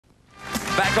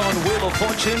Back on Wheel of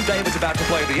Fortune, David's about to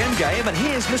play the end game, and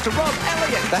here's Mr. Rob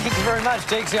Elliott. Thank you very much,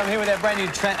 Deeksy. I'm here with our brand new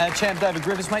champ, David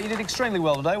Griffiths. Mate, you did extremely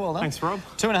well today. Well done. Thanks, Rob.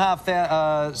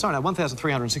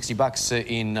 $1,360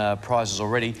 in prizes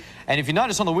already. And if you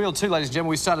notice on the wheel too, ladies and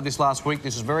gentlemen, we started this last week.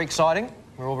 This is very exciting.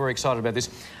 We're all very excited about this.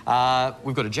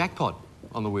 We've got a jackpot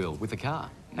on the wheel with the car.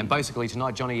 And basically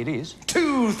tonight, Johnny, it is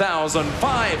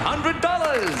 $2,500.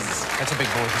 That's a big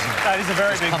voice, isn't it? That is a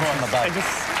very big voice. From above.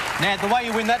 Now, the way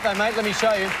you win that, though, mate, let me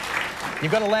show you.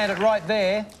 You've got to land it right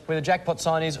there, where the jackpot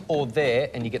sign is, or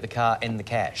there, and you get the car and the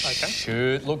cash. OK.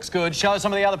 Shoot, looks good. Show us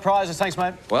some of the other prizes. Thanks,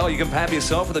 mate. Well, you can pamper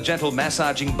yourself with the gentle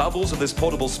massaging bubbles of this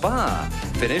portable spa.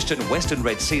 Finished in Western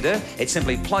red cedar, it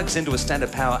simply plugs into a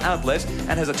standard power outlet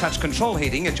and has a touch control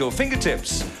heating at your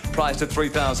fingertips. Priced at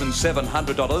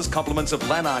 $3,700, compliments of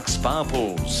Lanark spa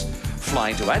pools.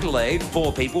 Flying to Adelaide,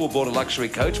 4 people aboard a luxury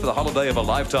coach for the holiday of a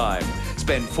lifetime.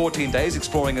 Spend 14 days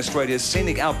exploring Australia's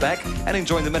scenic outback and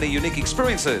enjoying the many unique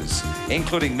experiences.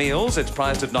 Including meals, it's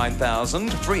priced at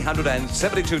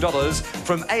 $9,372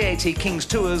 from AAT Kings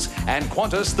Tours and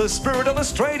Qantas The Spirit of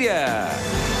Australia.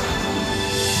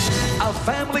 A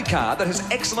family car that has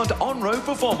excellent on-road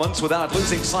performance without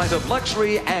losing sight of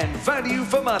luxury and value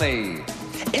for money.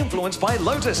 Influenced by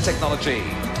Lotus technology.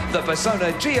 The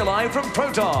Persona GLI from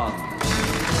Proton.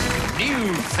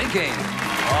 New thinking.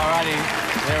 Alrighty,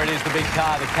 there it is, the big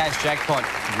car, the Cash Jackpot.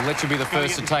 We'll let you be the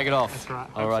first to take it off. That's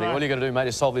right. Alrighty, all you got to do, mate,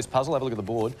 is solve this puzzle. Have a look at the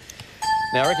board.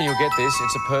 Now, I reckon you'll get this.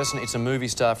 It's a person, it's a movie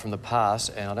star from the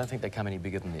past, and I don't think they come any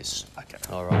bigger than this. OK.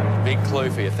 All right, big clue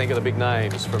for you. Think of the big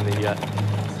names from the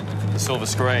silver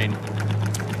screen.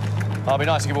 Oh, it'd be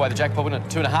nice to give away the jackpot, wouldn't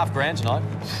it? $2.5 grand tonight.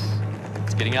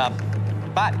 It's getting up,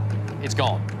 but it's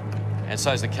gone. And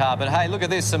so's the car. But hey, look at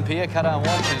this, some Pierre Cardin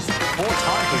watches. 4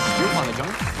 timepieces. Good one,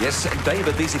 Johnny. Yes,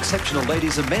 David, these exceptional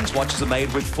ladies and men's watches are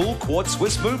made with full quartz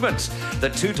Swiss movement. The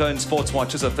two-tone sports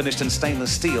watches are finished in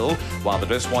stainless steel, while the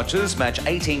dress watches match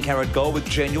 18-karat gold with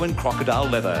genuine crocodile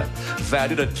leather.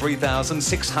 Valued at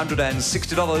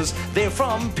 $3,660, they're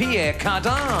from Pierre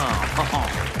Cardin.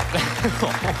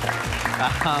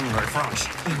 Very French.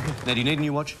 Now, do you need a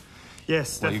new watch?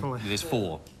 Yes, definitely. There's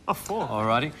 4. Oh, 4.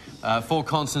 Alrighty. 4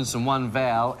 consonants and 1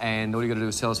 vowel, and all you got to do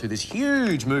is tell us who this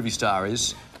huge movie star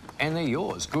is, and they're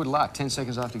yours. Good luck. 10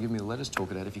 seconds after giving me the letters.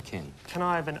 Talk it out if you can. Can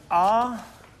I have an R,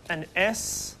 an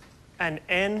S, an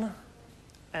N,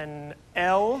 an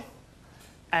L,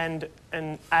 and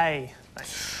an A?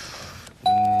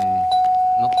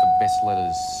 Not the best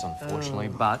letters, unfortunately,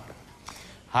 but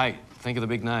hey, think of the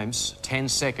big names. 10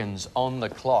 seconds on the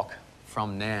clock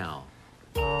from now.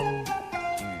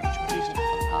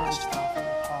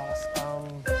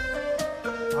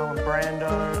 Brando,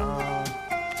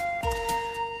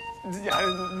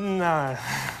 no.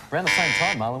 Around the same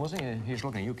time, Marlon, wasn't he? He was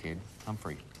looking at you, kid.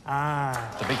 Humphrey. Ah.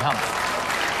 The big hump.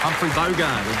 Humphrey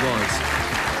Bogart, it was.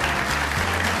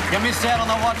 You missed out on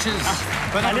the watches.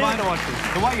 But I needed the watches.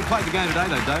 The way you played the game today,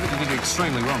 though, David, you did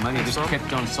extremely well, mate. You just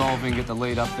kept on solving, get the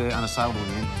lead up there, unassailable in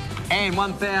the end. And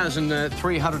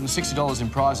 $1,360 in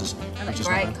prizes. And a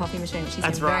great coffee machine. She's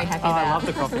That's very right. happy about. I love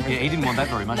the coffee machine. Yeah, he didn't want that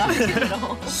very much. No, he didn't at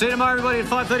all. See you tomorrow, everybody, at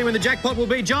 5:30 when the jackpot will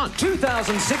be John.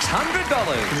 $2,600. See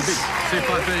you at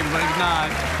 5:30, everybody. Good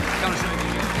night. Come on,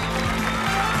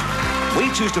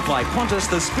 We choose to fly Qantas,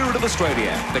 the Spirit of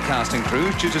Australia. The cast and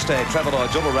crew choose to stay at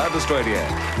Travelodge all around Australia.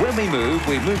 When we move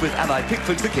with Allied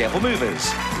Pickford's The Careful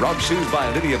Movers. Rob Shoes by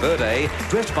Lydia Verde,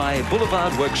 dressed by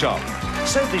Boulevard Workshop.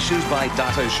 Sophie Shoes by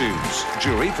Dato Shoes.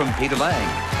 Jewellery from Peter Lang.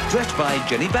 Dressed by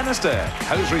Jenny Bannister.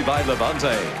 Hosiery by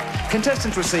Levante.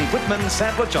 Contestants receive Whitman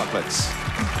sampler chocolates.